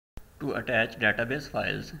To attach database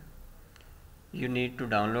files, you need to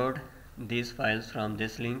download these files from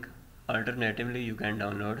this link. Alternatively, you can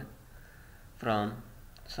download from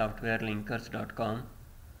softwarelinkers.com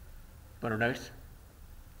products,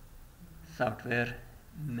 software,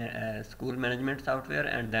 school management software,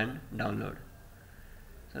 and then download.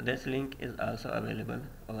 So this link is also available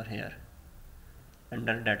over here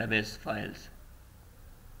under database files.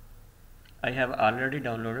 I have already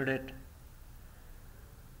downloaded it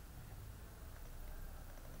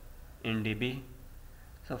in DB.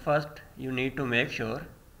 So first you need to make sure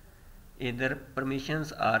either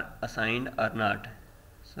permissions are assigned or not.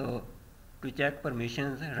 So to check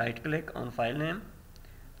permissions, right click on file name,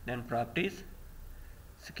 then properties,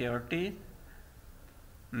 security,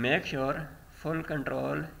 make sure full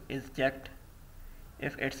control is checked.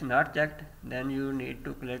 If it's not checked, then you need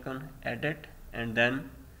to click on edit, and then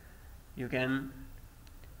you can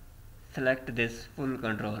select this full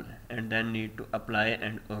control and then need to apply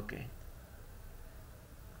and OK.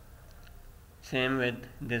 Same with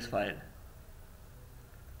this file,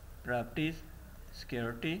 properties,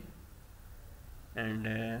 security,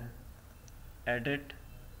 and edit,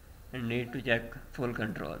 and need to check full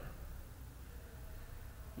control.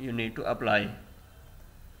 You need to apply.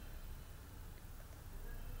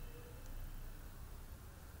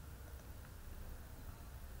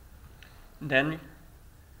 Then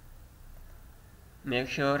make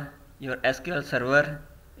sure your SQL server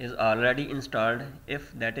is already installed.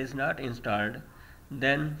 If that is not installed,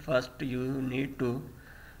 then first you need to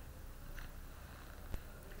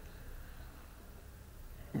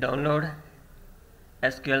download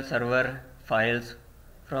SQL server files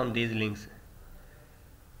from these links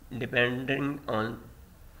depending on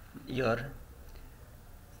your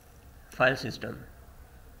file system,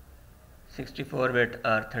 64-bit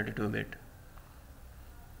or 32-bit.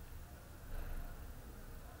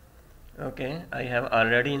 Okay, I have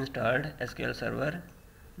already installed SQL Server.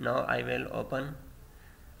 Now I will open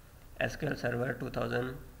SQL Server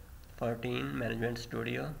 2014 Management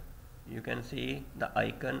Studio. You can see the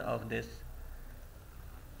icon of this.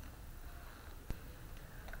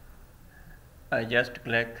 I just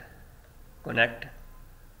click connect.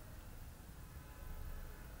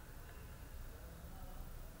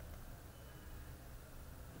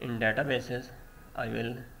 In databases, I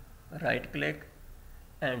will right click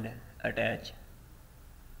and attach,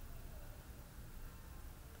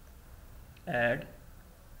 add,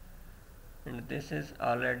 and this is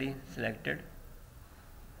already selected.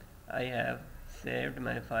 I have saved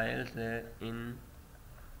my files in.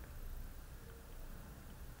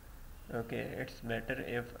 Okay, it's better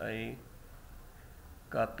if I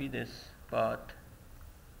copy this path.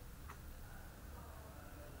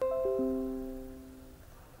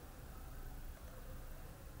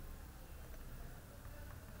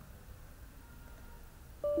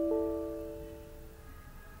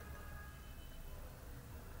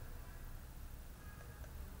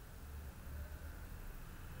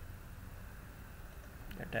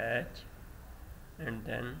 Attach, and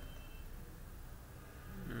then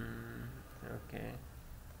okay,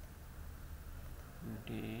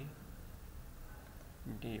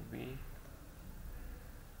 DB,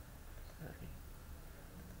 sorry,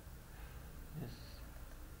 this,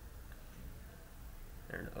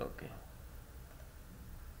 and okay.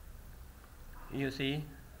 You see,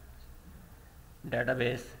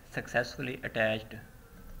 database successfully attached.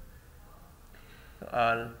 So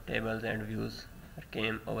all tables and views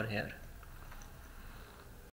came over here.